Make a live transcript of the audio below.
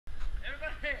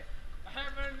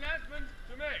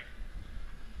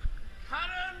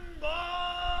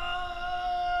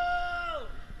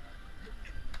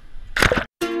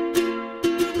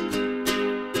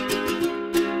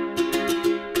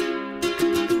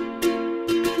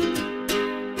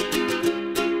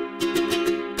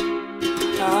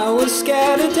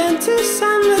at a dentist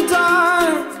in the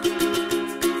dark.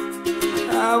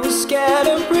 I was scared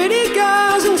of pretty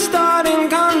girls and starting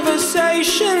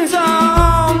conversations.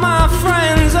 All my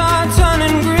friends are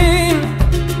turning green.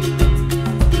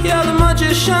 Yeah, the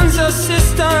magician's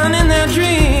assistant in their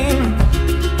dream.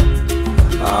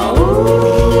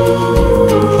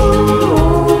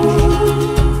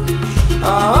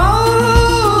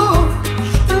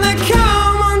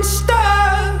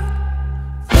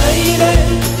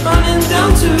 Running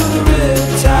down to the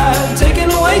riptide,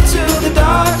 taken away to the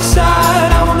dark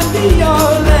side. I wanna be your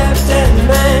left-hand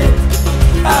man.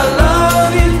 I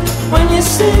love you when you're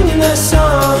singing that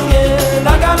song, and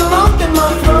I got a lump in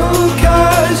my throat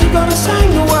 'cause you're gonna sing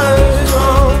the words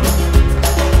wrong.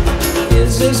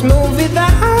 Here's this movie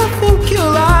that I think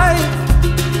you'll like.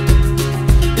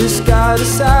 This guy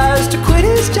decides to quit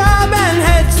his job and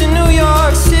head to New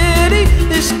York City.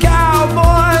 This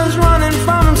cowboy's running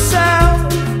from himself.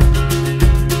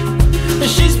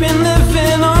 She's been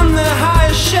living on the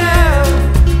highest shelf.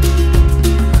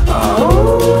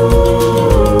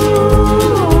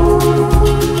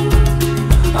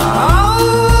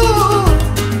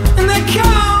 And they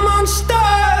come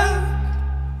unstuck.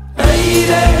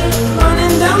 Lady,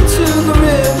 running down to the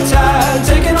riptide,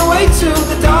 taken away to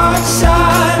the dark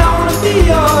side. I wanna be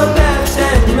your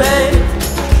left-hand man.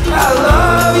 I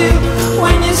love you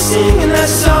when you're singing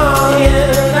that song,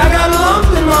 and I got a lump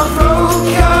in my throat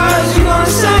 'cause you're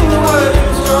gonna sing the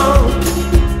words wrong.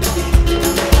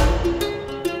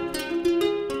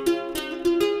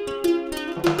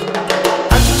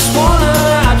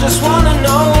 I just wanna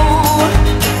know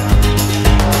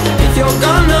if you're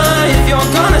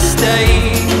gonna stay.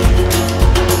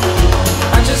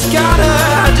 I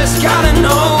just gotta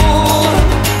know.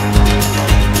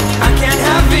 I can't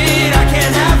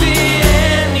have it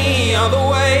any other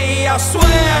way. I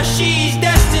swear she's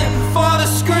destined for the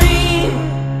screen.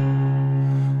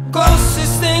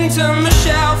 Closest thing to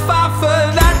Michelle Pfeiffer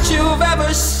that you've ever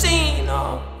seen.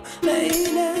 Oh,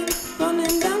 lady,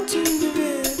 running down to the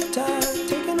riptide,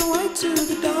 taken away to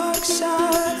the dark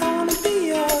side. I wanna be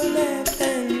your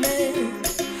left-hand man.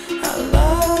 I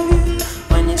love you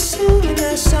when you're singing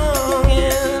that song,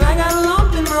 and I got a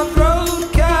lump in my throat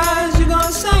 'cause you're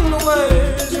gonna sing the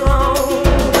words wrong.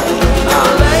 Oh,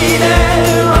 lady,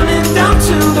 running down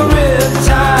to the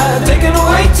riptide, taken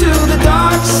away to the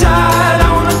dark side. I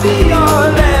wanna be your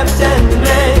left-hand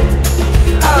man.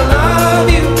 I love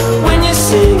you when you're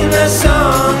singing that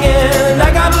song, and I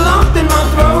got a lump in my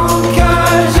throat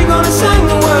 'cause you're gonna sing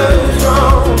the words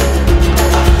wrong.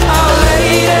 Oh,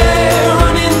 lady,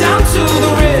 running down to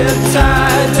the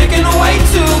riptide, taken away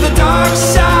to the dark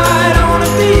side. I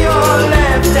wanna be your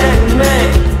left-hand man.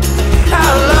 I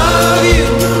love you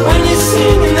when you're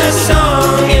singing that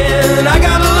song, and I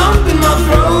got a lump in my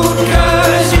throat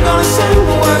 'cause you're gonna sing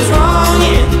the words wrong.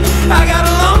 Yeah, I got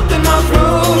a lump in my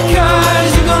throat 'cause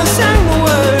you're gonna sing the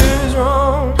words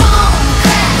wrong. Boom,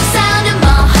 clap, sound in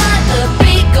my heart, the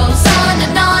beat goes on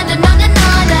and on and on and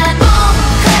on. And boom,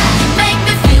 clap, you make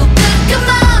me feel good. Come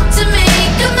on to me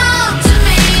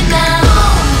now.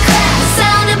 Boom, clap,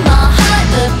 sound in my heart,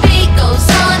 the beat goes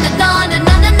on and on and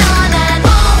on and on. And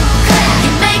boom, clap,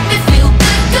 you make me feel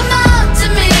good. Come on to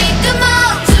me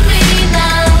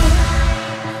now.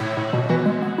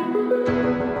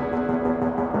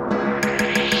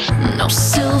 No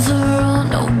silver or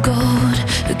no gold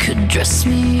could dress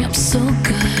me up so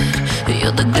good.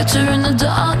 You're the glitter in the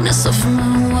darkness of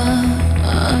my world.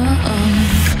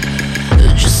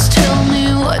 Just tell me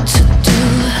what to do,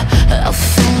 I'll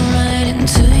fall right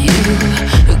into you.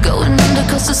 Going under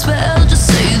 'cause the spell, just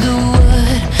say the word.